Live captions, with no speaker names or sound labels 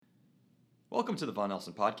Welcome to the Von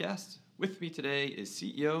Nelson Podcast. With me today is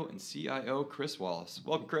CEO and CIO Chris Wallace.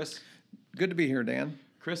 Welcome, Chris. Good to be here, Dan.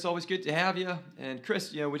 Chris, always good to have you. And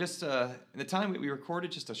Chris, we just, in the time we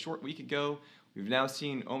recorded just a short week ago, we've now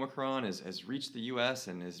seen Omicron has reached the U.S.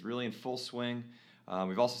 and is really in full swing.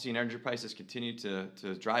 We've also seen energy prices continue to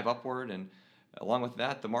drive upward, and along with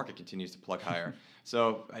that, the market continues to plug higher.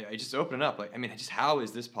 So I just open it up. Just how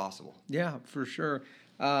is this possible? Yeah, for sure.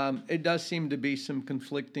 It does seem to be some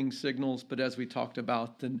conflicting signals, but as we talked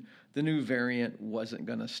about, the new variant wasn't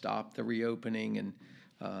going to stop the reopening,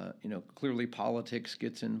 and clearly politics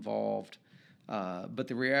gets involved. But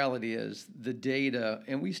the reality is the data,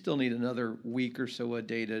 and we still need another week or so of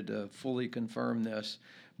data to fully confirm this,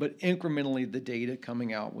 but incrementally the data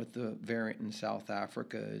coming out with the variant in South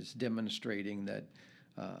Africa is demonstrating that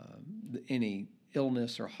any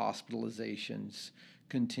illness or hospitalizations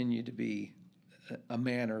continue to be a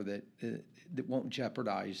manner that won't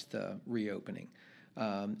jeopardize the reopening.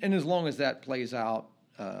 And as long as that plays out,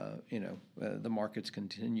 the markets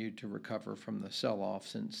continue to recover from the sell-off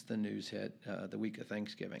since the news hit the week of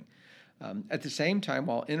Thanksgiving. At the same time,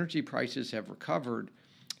 while energy prices have recovered,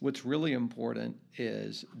 what's really important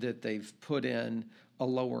is that they've put in a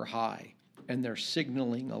lower high, and they're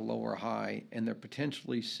signaling a lower high, and they're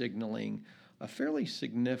potentially signaling a fairly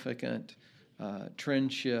significant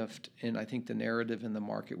trend shift in, I think, the narrative in the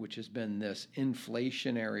market, which has been this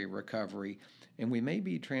inflationary recovery, and we may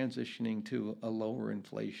be transitioning to a lower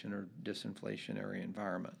inflation or disinflationary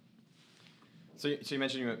environment. So you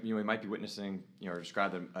mentioned we might be witnessing, or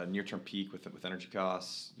describe a near-term peak with energy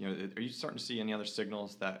costs. Are you starting to see any other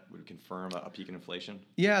signals that would confirm a peak in inflation?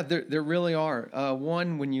 Yeah, there really are.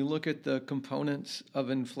 One, when you look at the components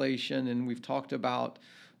of inflation, and we've talked about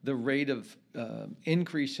the rate of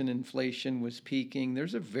increase in inflation was peaking,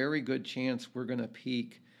 there's a very good chance we're going to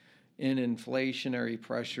peak in inflationary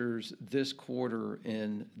pressures this quarter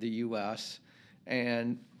in the U.S.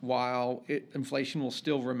 And while inflation will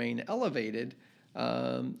still remain elevated,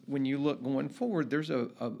 when you look going forward, there's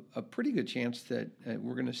a pretty good chance that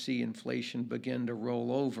we're going to see inflation begin to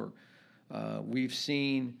roll over. We've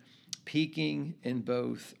seen peaking in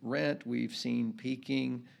both rent, we've seen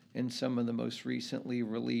peaking in some of the most recently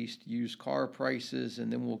released used car prices,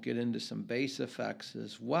 and then we'll get into some base effects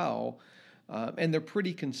as well. And they're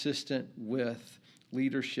pretty consistent with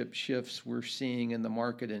leadership shifts we're seeing in the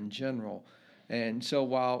market in general. And so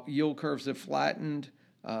while yield curves have flattened,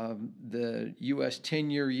 the U.S.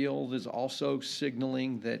 10-year yield is also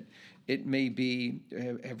signaling that it may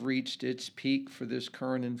have reached its peak for this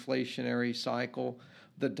current inflationary cycle.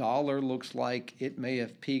 The dollar looks like it may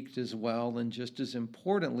have peaked as well, and just as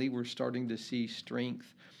importantly, we're starting to see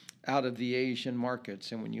strength out of the Asian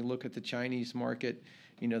markets. And when you look at the Chinese market,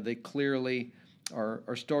 they clearly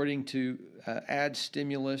are starting to add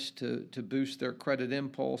stimulus to boost their credit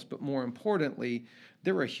impulse, but more importantly,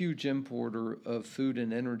 they're a huge importer of food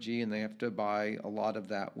and energy, and they have to buy a lot of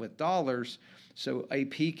that with dollars. So a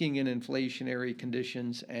peaking in inflationary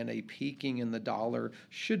conditions and a peaking in the dollar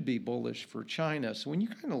should be bullish for China. So when you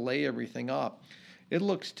kind of lay everything up, it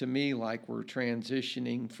looks to me like we're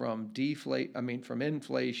transitioning from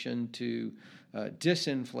inflation to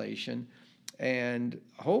disinflation. And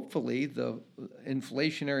hopefully the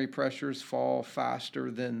inflationary pressures fall faster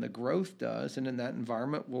than the growth does. And in that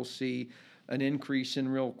environment, we'll see an increase in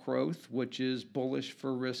real growth, which is bullish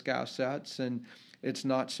for risk assets. And it's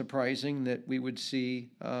not surprising that we would see,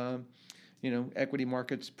 equity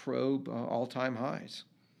markets probe all-time highs.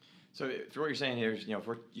 So what you're saying here is, if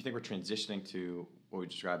you think we're transitioning to what we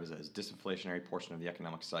describe as a disinflationary portion of the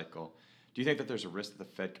economic cycle, do you think that there's a risk that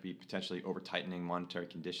the Fed could be potentially over-tightening monetary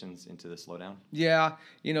conditions into the slowdown? Yeah,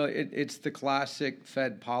 it's the classic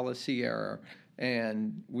Fed policy error,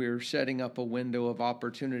 and we're setting up a window of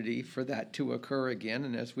opportunity for that to occur again.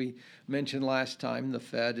 And as we mentioned last time, the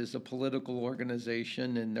Fed is a political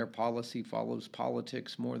organization, and their policy follows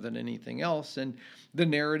politics more than anything else. And the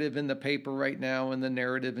narrative in the paper right now and the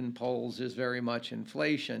narrative in polls is very much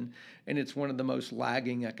inflation, and it's one of the most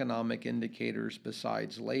lagging economic indicators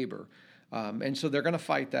besides labor. And so they're going to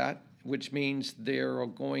fight that, which means they're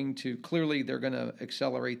going to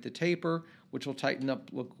accelerate the taper, which will tighten up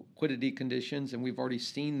liquidity conditions. And we've already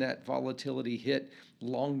seen that volatility hit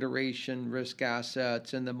long duration risk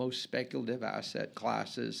assets and the most speculative asset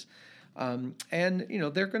classes. And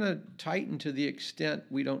they're going to tighten to the extent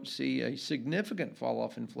we don't see a significant fall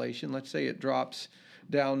off inflation. Let's say it drops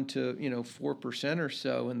down to 4% or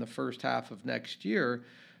so in the first half of next year.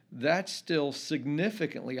 That's still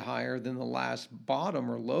significantly higher than the last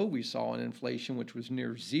bottom or low we saw in inflation, which was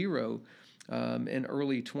near zero in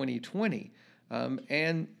early 2020.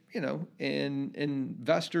 And in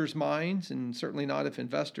investors' minds, and certainly not if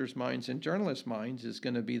investors' minds and journalists' minds, is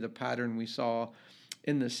going to be the pattern we saw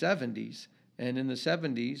in the 70s. And in the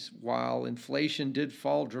 70s, while inflation did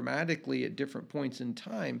fall dramatically at different points in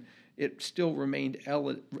time, it still remained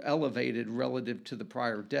elevated relative to the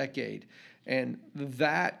prior decade. And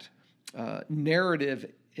that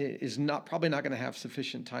narrative is probably not going to have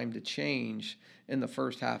sufficient time to change in the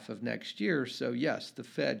first half of next year. So yes, the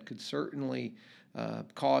Fed could certainly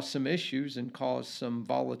cause some issues and cause some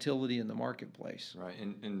volatility in the marketplace. Right,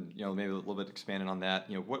 and maybe a little bit expanding on that.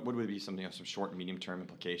 What would be some short and medium term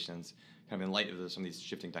implications, kind of in light of some of these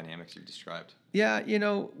shifting dynamics you've described? Yeah,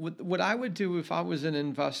 what I would do if I was an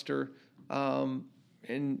investor,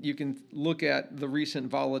 and you can look at the recent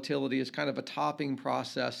volatility as kind of a topping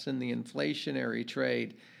process in the inflationary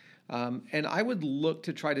trade. And I would look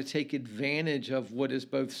to try to take advantage of what is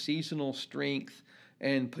both seasonal strength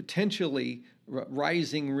and potentially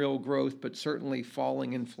rising real growth, but certainly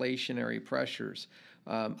falling inflationary pressures.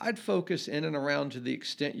 I'd focus in and around, to the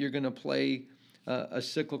extent you're going to play a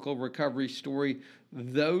cyclical recovery story,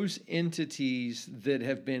 those entities that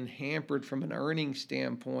have been hampered from an earnings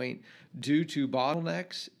standpoint due to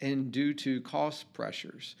bottlenecks and due to cost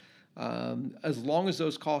pressures. As long as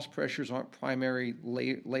those cost pressures aren't primary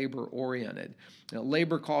labor oriented.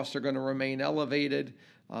 Labor costs are going to remain elevated,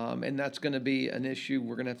 and that's going to be an issue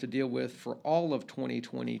we're going to have to deal with for all of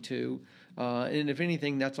 2022. And if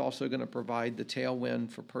anything, that's also going to provide the tailwind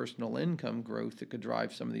for personal income growth that could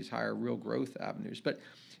drive some of these higher real growth avenues. But,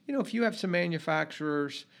 if you have some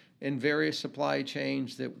manufacturers in various supply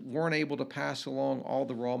chains that weren't able to pass along all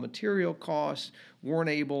the raw material costs, weren't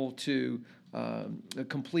able to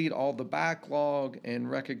complete all the backlog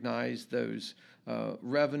and recognize those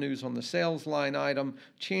revenues on the sales line item,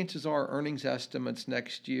 chances are earnings estimates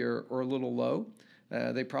next year are a little low.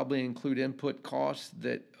 They probably include input costs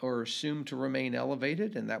that are assumed to remain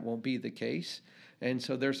elevated, and that won't be the case. And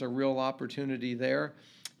so there's a real opportunity there.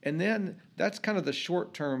 And then that's kind of the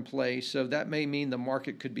short-term play. So that may mean the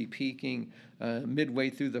market could be peaking midway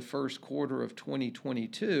through the first quarter of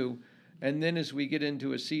 2022. And then as we get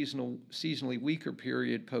into a seasonally weaker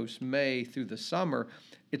period post-May through the summer,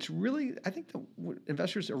 it's really, I think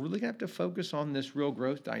investors are really going to have to focus on this real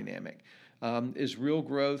growth dynamic. Is real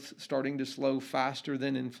growth starting to slow faster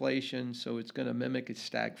than inflation? So it's going to mimic a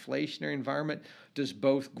stagflationary environment. Does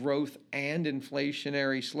both growth and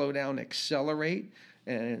inflationary slowdown accelerate,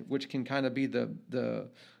 which can kind of be the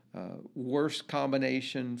worst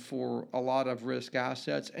combination for a lot of risk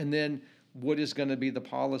assets? And then what is going to be the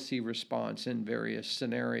policy response in various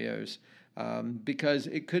scenarios? Because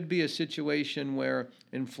it could be a situation where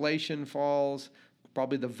inflation falls,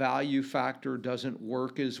 probably the value factor doesn't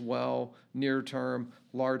work as well near term.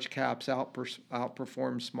 Large caps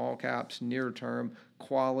outperform small caps near term.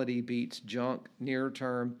 Quality beats junk near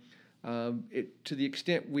term. To the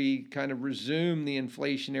extent we kind of resume the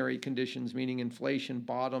inflationary conditions, meaning inflation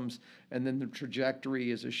bottoms and then the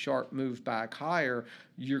trajectory is a sharp move back higher,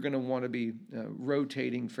 you're going to want to be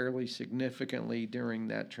rotating fairly significantly during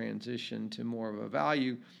that transition to more of a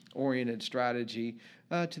value-oriented strategy.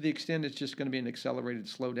 To the extent it's just going to be an accelerated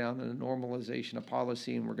slowdown and a normalization of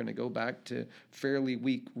policy, and we're going to go back to fairly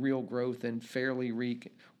weak real growth and fairly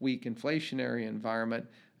weak inflationary environment,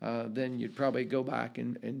 then you'd probably go back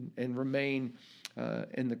and remain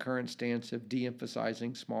in the current stance of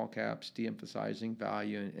de-emphasizing small caps, de-emphasizing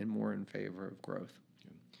value, and more in favor of growth.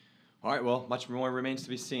 All right, well, much more remains to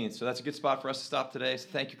be seen. So that's a good spot for us to stop today. So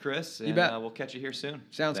thank you, Chris. You bet. We'll catch you here soon.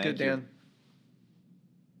 Sounds good, Dan.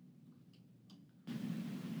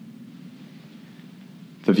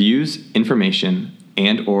 The views, information,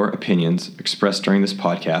 and/or opinions expressed during this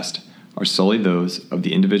podcast are solely those of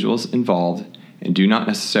the individuals involved and do not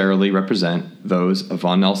necessarily represent those of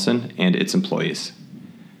Vaughan Nelson and its employees.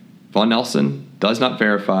 Vaughan Nelson does not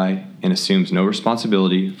verify and assumes no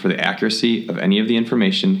responsibility for the accuracy of any of the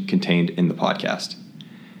information contained in the podcast.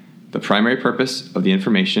 The primary purpose of the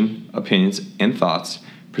information, opinions, and thoughts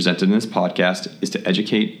presented in this podcast is to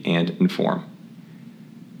educate and inform.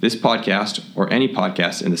 This podcast, or any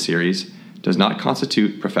podcast in the series, does not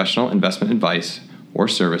constitute professional investment advice or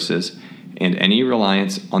services, and any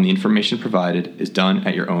reliance on the information provided is done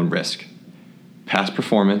at your own risk. Past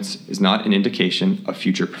performance is not an indication of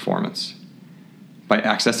future performance. By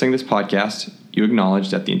accessing this podcast, you acknowledge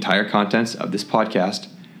that the entire contents of this podcast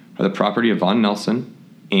are the property of Vaughan Nelson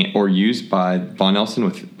or used by Vaughan Nelson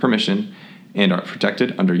with permission and are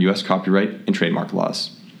protected under U.S. copyright and trademark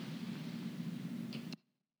laws.